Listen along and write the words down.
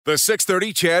The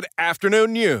 6:30 CHED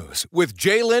Afternoon News with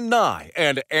Jaylen Nye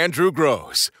and Andrew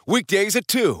Gross. Weekdays at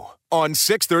 2 on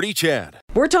 6:30 CHED.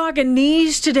 We're talking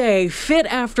knees today, fit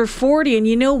after 40. And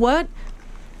you know what?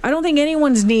 I don't think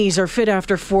anyone's knees are fit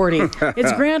after 40.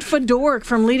 It's Grant Fedork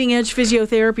from Leading Edge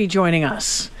Physiotherapy joining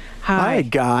us. Hi,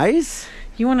 guys.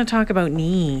 You want to talk about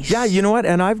knees? Yeah, you know what?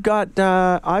 And I've got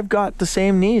the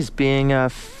same knees, being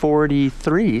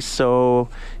 43. So,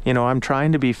 you know, I'm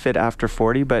trying to be fit after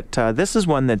 40. But this is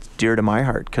one that's dear to my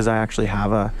heart because I actually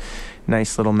have a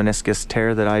nice little meniscus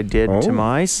tear that I did to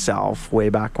myself way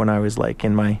back when I was like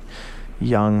in my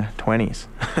young 20s.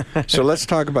 So let's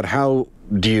talk about how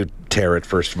do you tear it,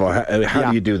 first of all? How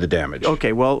do you do the damage?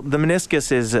 Okay, well, the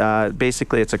meniscus is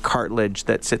basically it's a cartilage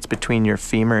that sits between your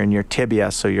femur and your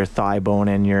tibia, so your thigh bone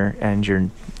and your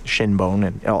shin bone,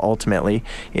 and ultimately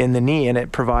in the knee, and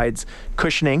it provides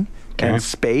cushioning and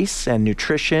space and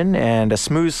nutrition and a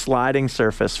smooth sliding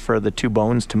surface for the two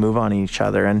bones to move on each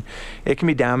other. And it can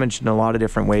be damaged in a lot of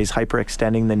different ways.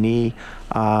 Hyperextending the knee,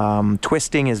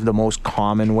 twisting is the most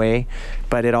common way,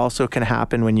 but it also can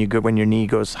happen when your knee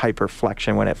goes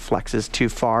hyperflexion, when it flexes too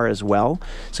far as well.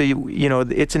 So you know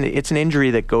it's an injury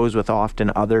that goes with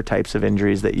often other types of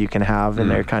injuries that you can have,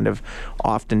 and they're kind of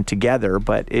often together.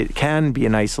 But it can be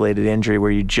an isolated injury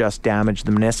where you just damage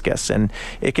the meniscus, and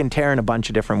it can tear in a bunch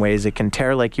of different ways. It can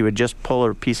tear like you would just pull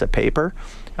a piece of paper.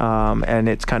 And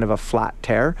it's kind of a flat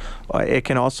tear. It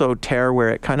can also tear where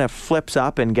it kind of flips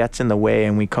up and gets in the way,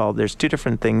 and there's two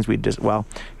different things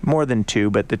more than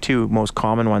two, but the two most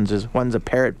common ones is one's a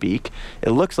parrot beak. It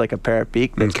looks like a parrot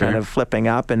beak that's kind of flipping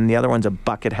up, and the other one's a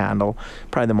bucket handle,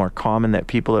 probably the more common that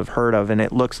people have heard of, and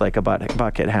it looks like a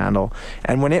bucket handle.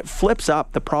 And when it flips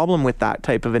up, the problem with that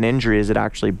type of an injury is it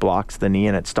actually blocks the knee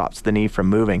and it stops the knee from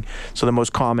moving. So the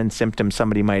most common symptom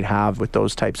somebody might have with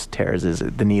those types of tears is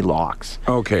the knee locks.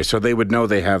 Okay, so they would know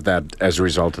they have that as a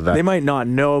result of that. They might not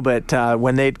know, but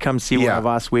when they'd come see one of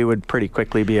us, we would pretty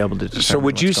quickly be able to determine. So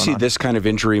would you see this kind of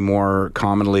injury more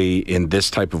commonly in this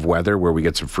type of weather where we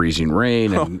get some freezing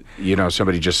rain and, you know,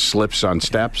 somebody just slips on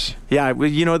steps? Yeah, well,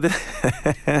 you know,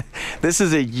 this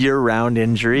is a year-round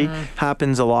injury.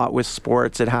 Happens a lot with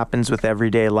sports. It happens with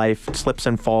everyday life, slips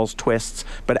and falls, twists,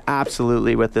 but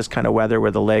absolutely with this kind of weather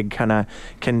where the leg kind of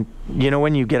can, you know,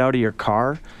 when you get out of your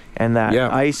car and that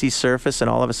icy surface, and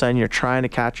all of a sudden you're trying to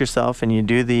catch yourself and you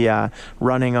do the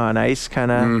running on ice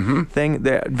kind of thing.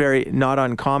 They're very not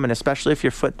uncommon, especially if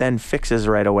your foot then fixes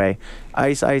right away.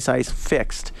 Ice,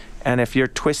 fixed. And if you're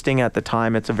twisting at the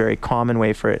time, it's a very common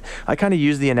way for it. I kind of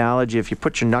use the analogy, if you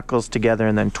put your knuckles together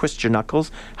and then twist your knuckles,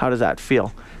 how does that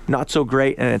feel? Not so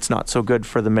great, and it's not so good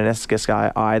for the meniscus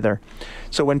guy either.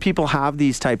 So when people have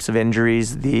these types of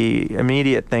injuries, the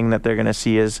immediate thing that they're going to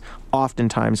see is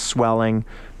oftentimes swelling,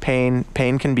 pain.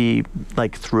 Pain can be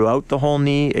like throughout the whole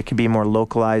knee. It can be more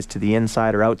localized to the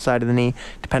inside or outside of the knee,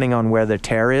 depending on where the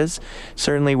tear is.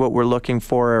 Certainly what we're looking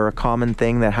for, or a common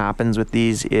thing that happens with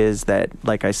these, is that,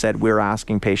 like I said, we're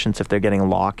asking patients if they're getting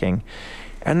locking.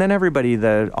 And then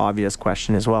the obvious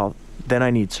question is, well, then I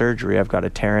need surgery. I've got a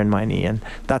tear in my knee, and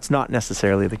that's not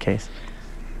necessarily the case.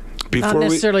 Not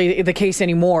necessarily the case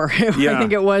anymore. I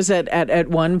think it was at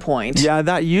one point. Yeah,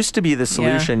 that used to be the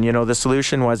solution. You know, the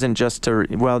solution wasn't just to,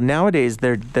 well, nowadays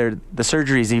the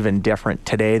surgery is even different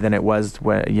today than it was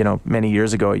many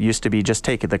years ago. It used to be just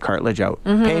take the cartilage out,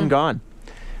 pain gone.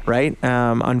 Right?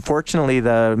 Unfortunately,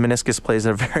 the meniscus plays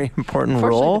a very important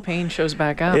role. The pain shows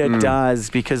back up. It does,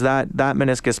 because that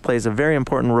meniscus plays a very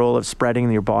important role of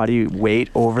spreading your body weight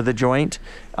over the joint,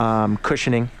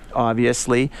 cushioning,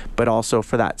 obviously, but also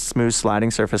for that smooth sliding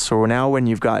surface. So now when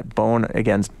you've got bone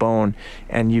against bone,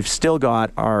 and you've still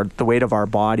got the weight of our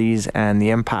bodies and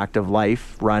the impact of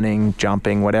life, running,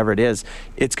 jumping, whatever it is,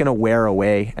 it's going to wear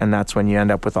away, and that's when you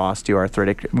end up with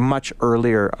osteoarthritic much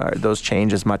earlier, those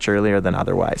changes much earlier than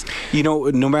otherwise. You know,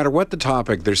 no matter what the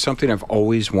topic, there's something I've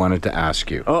always wanted to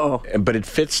ask you. But it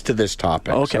fits to this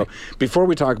topic. Okay. So before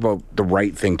we talk about the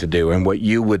right thing to do and what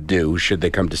you would do should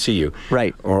they come to see you,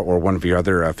 right, or one of your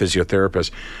other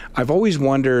physiotherapists, I've always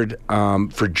wondered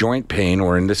for joint pain,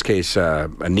 or in this case, a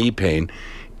knee pain,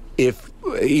 if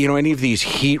you know any of these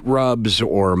heat rubs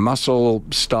or muscle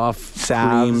stuff,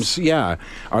 creams,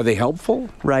 are they helpful?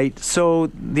 Right. So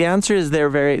the answer is they're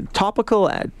very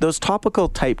topical. Those topical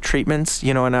type treatments,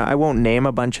 you know, and I won't name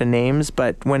a bunch of names,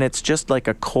 but when it's just like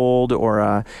a cold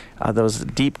or those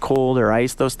deep cold or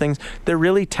ice, those things, they're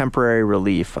really temporary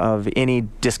relief of any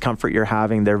discomfort you're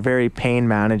having. They're very pain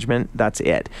management. That's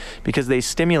it, because they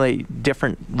stimulate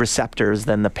different receptors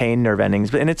than the pain nerve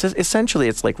endings. And it's essentially,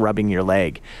 it's like rubbing your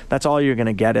leg. That's all you're going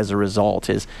going to get as a result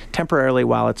is temporarily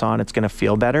while it's on, it's going to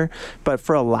feel better. But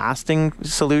for a lasting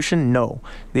solution, no.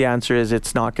 The answer is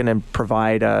it's not going to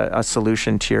provide a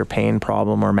solution to your pain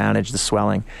problem or manage the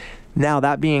swelling. Now,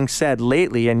 that being said,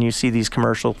 lately, and you see these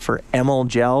commercials for Emil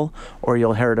gel, or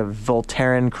you'll hear of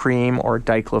Voltaren cream or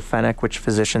diclofenac, which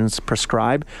physicians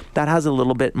prescribe, that has a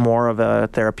little bit more of a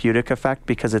therapeutic effect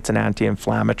because it's an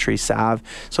anti-inflammatory salve.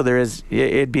 So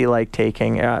it'd be like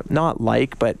taking, not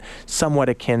like, but somewhat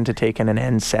akin to taking an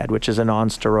NSAID, which is a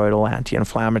non-steroidal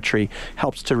anti-inflammatory,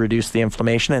 helps to reduce the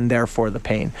inflammation and therefore the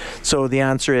pain. So the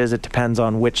answer is it depends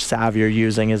on which salve you're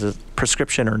using. Is it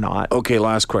prescription or not? Okay,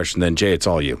 last question then. Jay, it's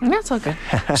all you. That's all good.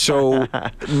 So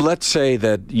let's say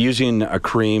that using a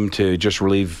cream to just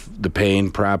relieve the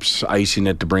pain, perhaps icing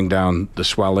it to bring down the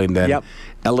swelling, then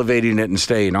elevating it and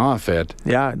staying off it.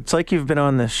 Yeah, it's like you've been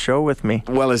on this show with me.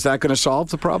 Well, is that going to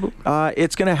solve the problem?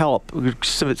 It's going to help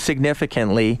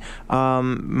significantly.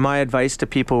 My advice to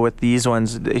people with these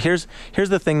ones, here's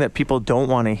the thing that people don't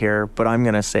want to hear, but I'm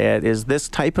going to say it, is this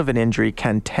type of an injury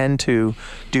can tend to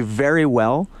do very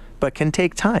well, but can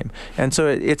take time. And so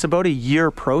it's about a year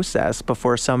process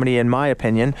before somebody, in my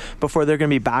opinion, before they're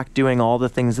going to be back doing all the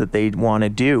things that they want to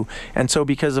do. And so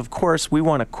because, of course, we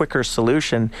want a quicker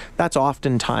solution, that's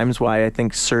oftentimes why I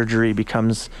think surgery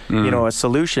becomes, a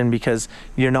solution, because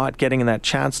you're not getting that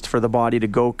chance for the body to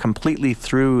go completely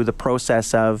through the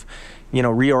process of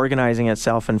reorganizing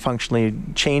itself and functionally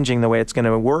changing the way it's going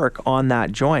to work on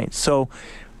that joint. So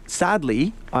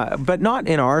sadly, but not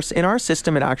in our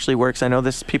system, it actually works. I know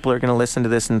people are going to listen to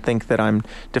this and think that I'm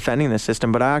defending the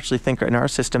system, but I actually think in our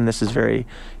system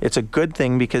it's a good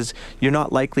thing, because you're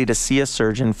not likely to see a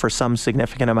surgeon for some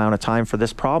significant amount of time for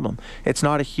this problem. It's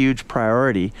not a huge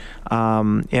priority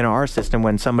in our system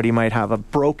when somebody might have a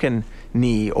broken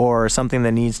knee or something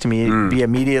that needs to be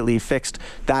immediately fixed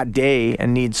that day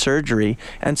and needs surgery.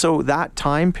 And so that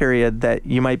time period that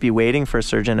you might be waiting for a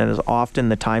surgeon is often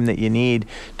the time that you need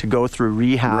to go through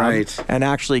rehab. Right. And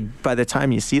actually, by the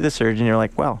time you see the surgeon, you're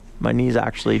like, well, my knee's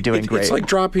actually doing great. It's like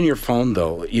dropping your phone,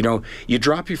 though. You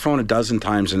drop your phone a dozen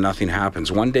times and nothing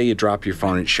happens. One day you drop your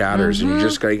phone and it shatters, and you're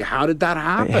just going, how did that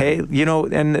happen? Hey,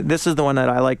 and this is the one that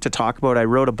I like to talk about. I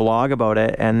wrote a blog about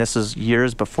it, and this is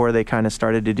years before they kind of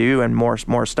started to do, and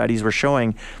more studies were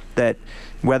showing that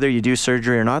whether you do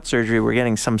surgery or not surgery, we're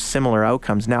getting some similar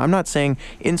outcomes. Now, I'm not saying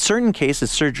in certain cases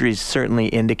surgery is certainly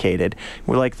indicated.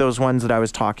 We're like those ones that I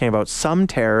was talking about. Some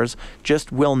tears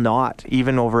just will not,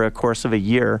 even over a course of a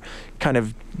year, kind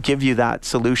of give you that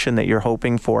solution that you're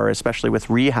hoping for, especially with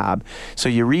rehab. So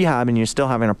you rehab and you're still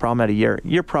having a problem at a year,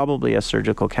 you're probably a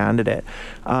surgical candidate.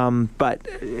 But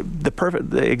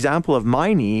the example of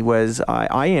my knee was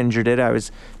I injured it. I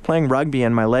was playing rugby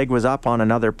and my leg was up on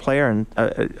another player, and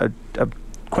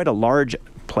quite a large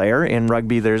player in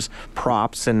rugby. There's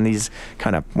props and these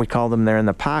we call them there in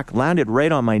the pack, landed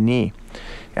right on my knee.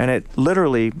 And it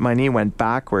literally, my knee went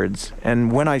backwards.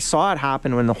 And when I saw it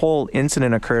happen, when the whole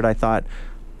incident occurred, I thought,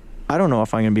 I don't know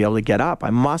if I'm going to be able to get up. I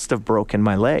must have broken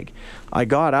my leg. I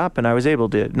got up and I was able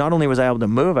to, not only was I able to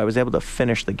move, I was able to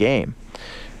finish the game.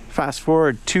 Fast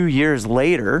forward 2 years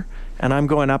later, and I'm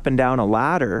going up and down a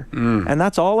ladder. And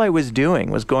that's all I was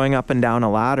doing, was going up and down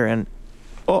a ladder. And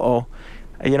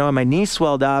my knee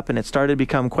swelled up and it started to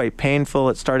become quite painful.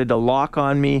 It started to lock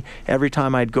on me every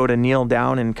time I'd go to kneel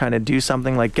down and kind of do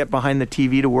something like get behind the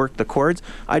TV to work the cords.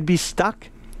 I'd be stuck.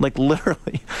 Like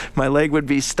literally, my leg would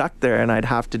be stuck there and I'd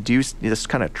have to do this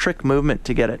kind of trick movement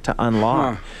to get it to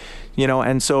unlock.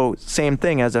 And so same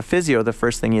thing as a physio, the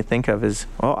first thing you think of is,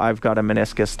 I've got a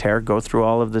meniscus tear, go through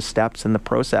all of the steps in the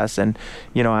process. And,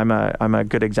 I'm a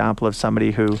good example of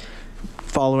somebody who,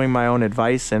 following my own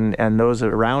advice and those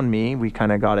around me, we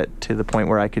kind of got it to the point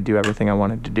where I could do everything I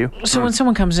wanted to do. So when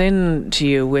someone comes in to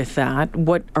you with that,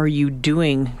 what are you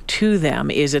doing to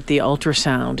them? Is it the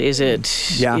ultrasound? Is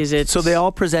it? So they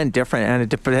all present different,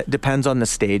 and it depends on the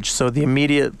stage. So the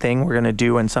immediate thing we're going to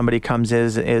do when somebody comes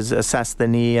is assess the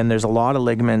knee, and there's a lot of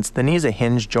ligaments. The knee is a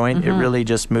hinge joint. It really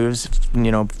just moves,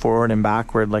 forward and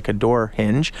backward like a door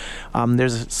hinge.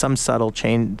 There's some subtle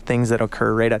chain things that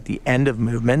occur right at the end of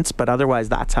movements, but otherwise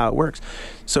that's how it works.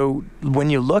 So when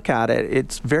you look at it,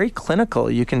 it's very clinical.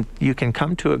 You can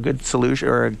come to a good solution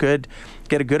or a good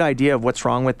get a good idea of what's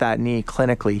wrong with that knee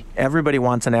clinically. Everybody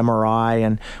wants an MRI,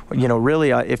 and really,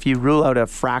 if you rule out a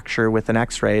fracture with an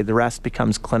X-ray, the rest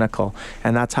becomes clinical,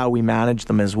 and that's how we manage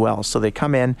them as well. So they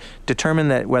come in, determine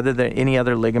that whether any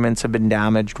other ligaments have been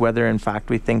damaged, whether in fact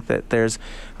we think that there's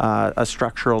a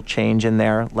structural change in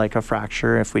there, like a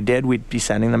fracture. If we did, we'd be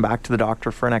sending them back to the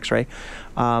doctor for an X-ray.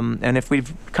 And if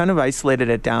we've kind of isolated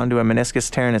it down to a meniscus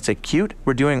tear and it's acute,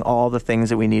 we're doing all the things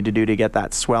that we need to do to get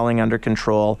that swelling under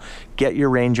control, get your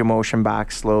range of motion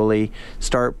back slowly,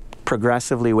 start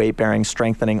progressively weight bearing,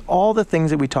 strengthening, all the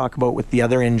things that we talk about with the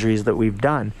other injuries that we've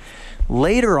done.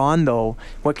 Later on, though,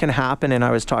 what can happen, and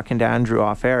I was talking to Andrew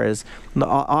off air, is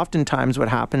oftentimes what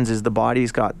happens is the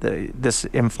body's got this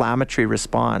inflammatory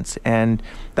response, and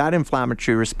that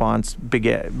inflammatory response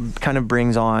kind of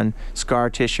brings on scar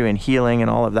tissue and healing and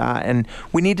all of that, and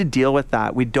we need to deal with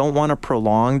that. We don't want a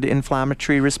prolonged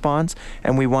inflammatory response,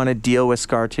 and we want to deal with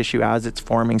scar tissue as it's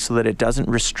forming so that it doesn't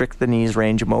restrict the knee's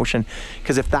range of motion,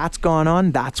 because if that's gone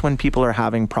on, that's when people are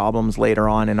having problems later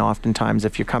on, and oftentimes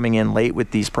if you're coming in late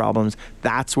with these problems,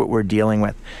 that's what we're dealing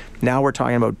with. Now we're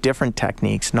talking about different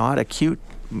techniques, not acute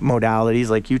modalities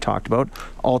like you talked about,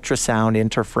 ultrasound,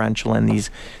 interferential, and these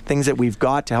things that we've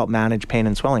got to help manage pain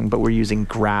and swelling, but we're using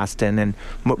Graston and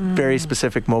very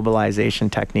specific mobilization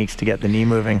techniques to get the knee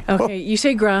moving. Okay, you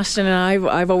say Graston, and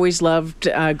I've always loved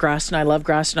Graston. I love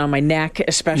Graston on my neck,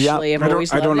 especially. Yep.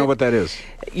 I don't know what that is.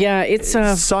 Yeah, it's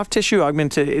soft tissue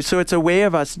augmented. So it's a way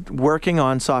of us working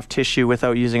on soft tissue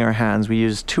without using our hands. We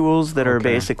use tools that are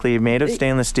basically made of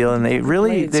stainless steel, and they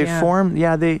really form.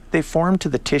 Yeah, they form to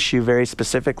the tissue very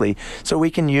specifically. So we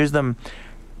can use them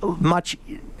much,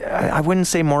 I wouldn't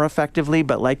say more effectively,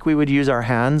 but like we would use our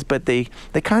hands, but they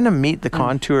kind of meet the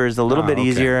contours a little bit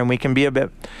easier, and we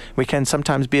can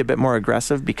sometimes be a bit more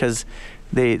aggressive because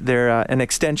they're an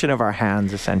extension of our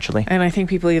hands, essentially. And I think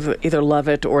people either love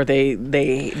it or they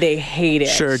hate it.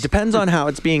 Sure, depends on how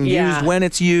it's being used, when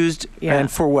it's used, and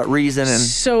for what reason. And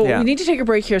so we need to take a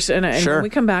break here. And when we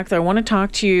come back, though, I want to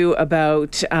talk to you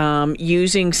about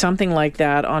using something like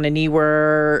that on a knee,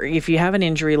 where if you have an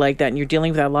injury like that and you're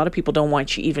dealing with that, a lot of people don't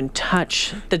want you even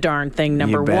touch the darn thing,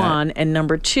 number one. And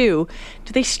number two,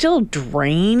 do they still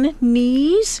drain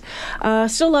knees?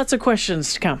 Still lots of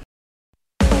questions to come.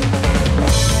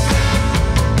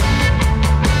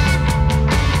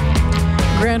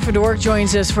 Grant Fedoruk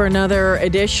joins us for another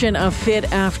edition of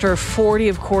Fit After 40.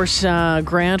 Of course,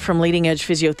 Grant from Leading Edge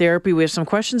Physiotherapy. We have some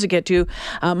questions to get to.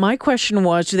 My question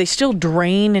was, do they still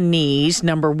drain knees,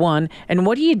 number one? And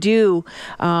what do you do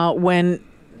when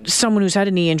someone who's had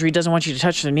a knee injury doesn't want you to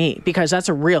touch their knee? Because that's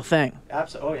a real thing.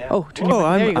 Absolutely. Oh,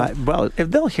 yeah. Well, if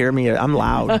they'll hear me, I'm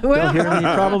loud. They'll hear me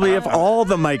probably if all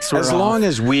the mics were as off. long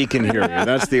as we can hear you.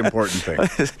 That's the important thing.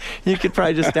 You could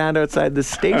probably just stand outside the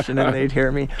station and they'd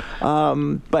hear me.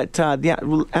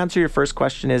 Answer your first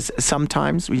question is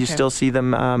sometimes you still see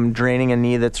them draining a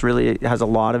knee that's really has a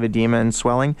lot of edema and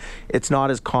swelling. It's not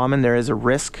as common. There is a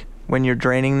risk when you're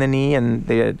draining the knee, and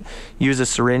they use a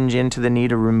syringe into the knee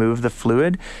to remove the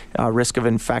fluid, risk of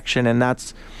infection, and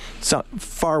that's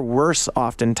far worse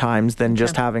oftentimes than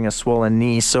just having a swollen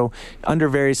knee. So under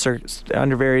very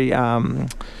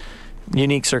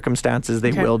unique circumstances,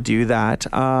 they will do that.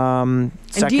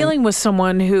 And dealing with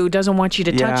someone who doesn't want you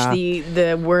to touch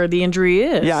the where the injury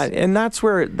is. Yeah, and that's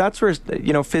where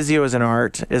physio is an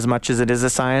art as much as it is a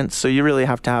science. So you really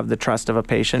have to have the trust of a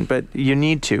patient, but you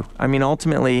need to. I mean,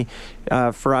 ultimately,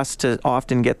 for us to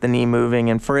often get the knee moving,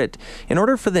 and in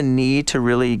order for the knee to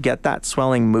really get that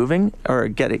swelling moving or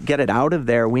get it out of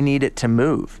there, we need it to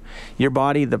move. Your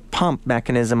body, the pump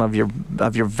mechanism of your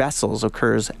vessels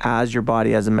occurs as your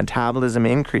body, as a metabolism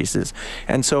increases,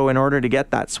 and so in order to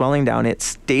get that swelling down,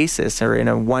 stasis or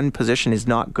in one position is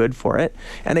not good for it,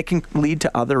 and it can lead to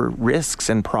other risks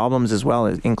and problems as well,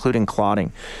 including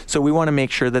clotting. So we want to make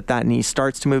sure that knee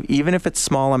starts to move, even if it's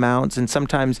small amounts, and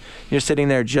sometimes you're sitting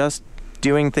there just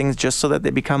doing things just so that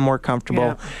they become more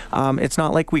comfortable. It's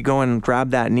not like we go and grab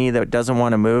that knee that doesn't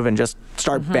want to move and just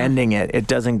start bending it. It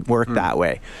doesn't work that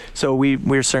way. So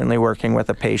we're certainly working with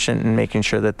a patient and making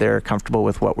sure that they're comfortable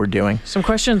with what we're doing. Some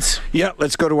questions. Yeah,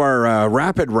 let's go to our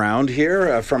rapid round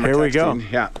here from Here we go.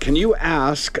 Yeah. Can you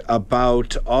ask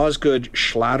about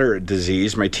Osgood-Schlatter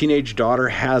disease? My teenage daughter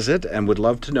has it and would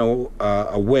love to know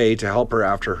a way to help her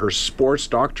after her sports.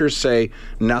 Doctors say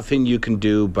nothing you can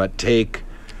do but take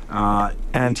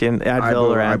Advil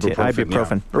or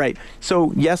ibuprofen. Yeah. Right.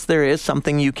 So yes, there is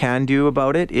something you can do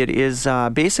about it. It is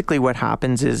basically what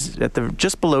happens is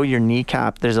just below your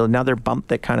kneecap, there's another bump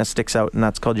that kind of sticks out, and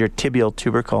that's called your tibial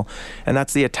tubercle, and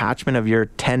that's the attachment of your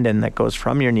tendon that goes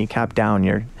from your kneecap down.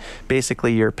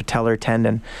 Basically your patellar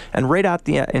tendon, and right at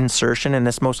the insertion, and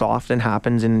this most often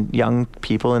happens in young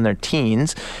people in their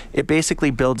teens, it basically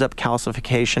builds up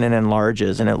calcification and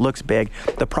enlarges, and it looks big.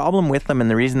 The problem with them, and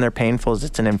the reason they're painful, is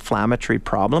it's an inflammatory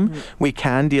problem. We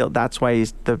can deal. That's why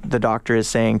the doctor is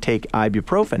saying take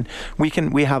ibuprofen.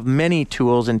 We have many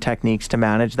tools and techniques to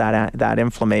manage that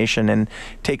inflammation and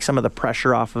take some of the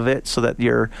pressure off of it, so that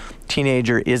your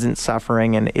teenager isn't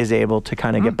suffering and is able to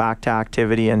kind of get back to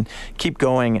activity and keep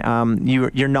going.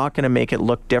 You're not going to make it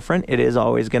look different. It is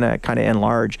always going to kind of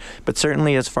enlarge. But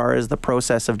certainly, as far as the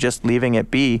process of just leaving it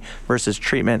be versus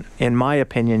treatment, in my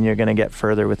opinion, you're going to get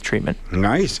further with treatment.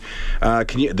 Nice.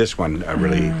 This one,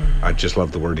 I just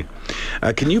love the wording.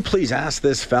 Can you please ask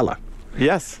this fella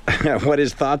Yes. what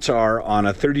his thoughts are on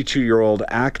a 32-year-old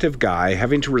active guy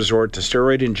having to resort to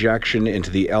steroid injection into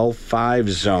the L5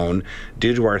 zone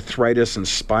due to arthritis and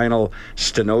spinal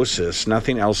stenosis?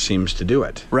 Nothing else seems to do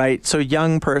it. Right. So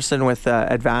young person with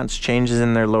advanced changes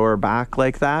in their lower back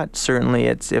like that, certainly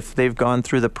it's if they've gone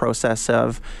through the process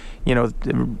of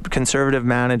conservative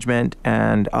management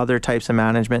and other types of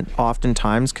management,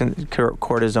 oftentimes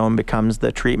cortisone becomes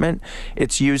the treatment.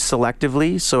 It's used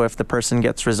selectively, so if the person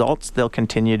gets results, they'll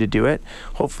continue to do it.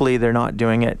 Hopefully they're not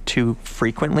doing it too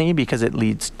frequently, because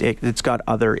it's got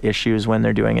other issues when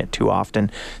they're doing it too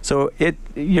often. So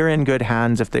you're in good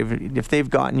hands if they've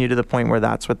gotten you to the point where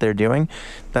that's what they're doing.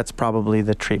 That's probably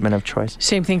the treatment of choice.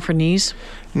 Same thing for knees?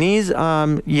 Knees,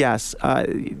 yes.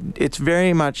 It's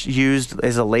very much used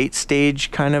as a late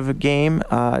stage kind of a game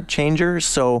changer.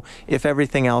 So if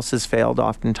everything else has failed,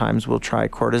 oftentimes we'll try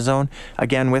cortisone.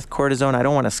 Again, with cortisone, I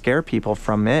don't want to scare people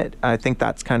from it. I think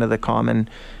that's kind of the common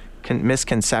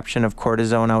misconception of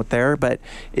cortisone out there. But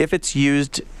if it's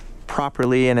used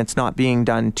properly and it's not being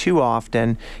done too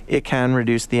often, it can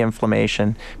reduce the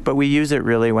inflammation. But we use it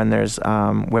really when there's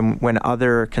when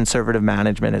other conservative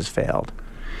management has failed.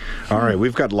 All right,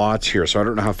 we've got lots here, so I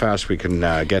don't know how fast we can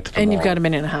get to them. And you've all. got a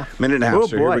minute and a half. Minute and a half, Oh,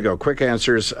 so boy. Here we go. Quick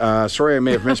answers. Sorry, I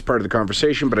may have missed part of the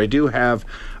conversation, but I do have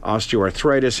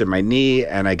osteoarthritis in my knee,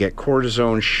 and I get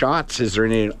cortisone shots. Is there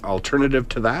any alternative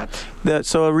to that?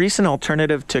 So a recent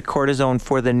alternative to cortisone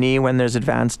for the knee when there's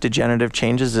advanced degenerative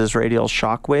changes is radial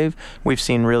shockwave. We've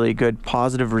seen really good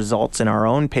positive results in our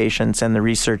own patients, and the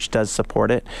research does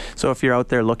support it. So if you're out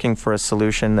there looking for a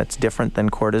solution that's different than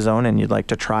cortisone and you'd like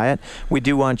to try it, we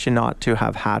do want you not to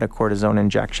have had a cortisone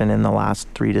injection in the last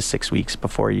 3 to 6 weeks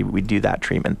before we do that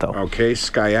treatment, though. Okay,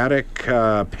 sciatic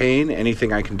pain,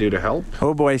 anything I can do to help?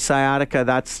 Oh boy, sciatica,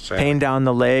 that's pain down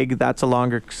the leg. That's a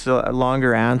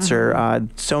longer answer.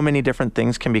 So many different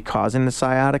things can be causing the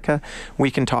sciatica. We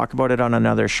can talk about it on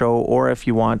another show, or if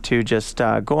you want to, just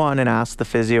go on and ask the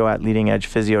physio at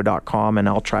leadingedgephysio.com, and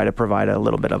I'll try to provide a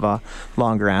little bit of a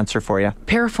longer answer for you.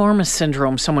 Piriformis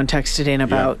syndrome, someone texted in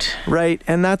about. Right,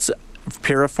 and that's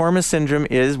piriformis syndrome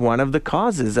is one of the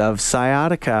causes of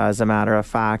sciatica, as a matter of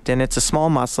fact, and it's a small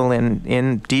muscle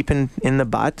deep in the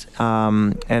butt.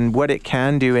 And what it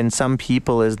can do in some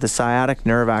people is the sciatic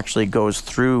nerve actually goes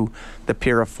through the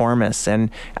piriformis,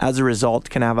 and as a result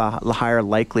can have a higher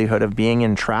likelihood of being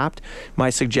entrapped.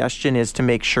 My suggestion is to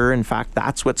make sure, in fact,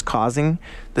 that's what's causing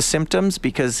the symptoms,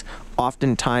 because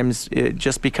oftentimes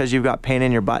just because you've got pain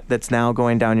in your butt that's now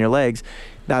going down your legs,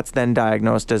 that's then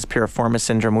diagnosed as piriformis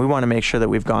syndrome. We want to make sure that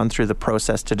we've gone through the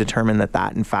process to determine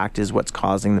that in fact is what's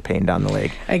causing the pain down the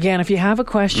leg. Again, if you have a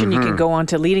question, you can go on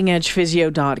to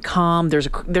leadingedgephysio.com.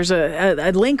 There's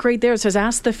a link right there. It says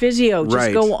Ask the Physio.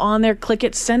 Just go on there, click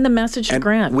it, send the message to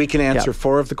Grant. We can answer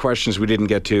 4 of the questions we didn't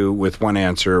get to with one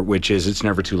answer, which is it's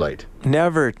never too late.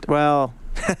 Never. Well...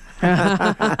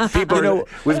 People,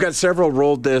 we've got several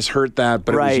rolled this, hurt that,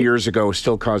 but it was years ago,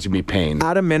 still causing me pain.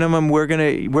 At a minimum, we're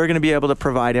gonna be able to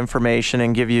provide information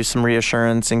and give you some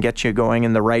reassurance and get you going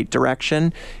in the right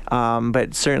direction.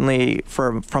 But certainly,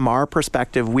 from our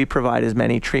perspective, we provide as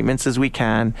many treatments as we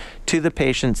can to the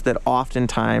patients that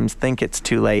oftentimes think it's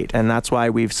too late, and that's why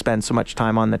we've spent so much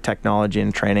time on the technology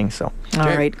and training. So, all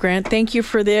right, Grant, thank you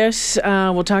for this.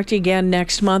 We'll talk to you again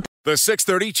next month. The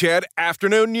 6:30 CHED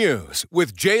Afternoon News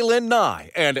with Jaylen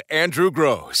Nye and Andrew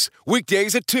Gross.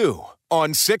 Weekdays at 2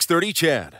 on 6:30 CHED.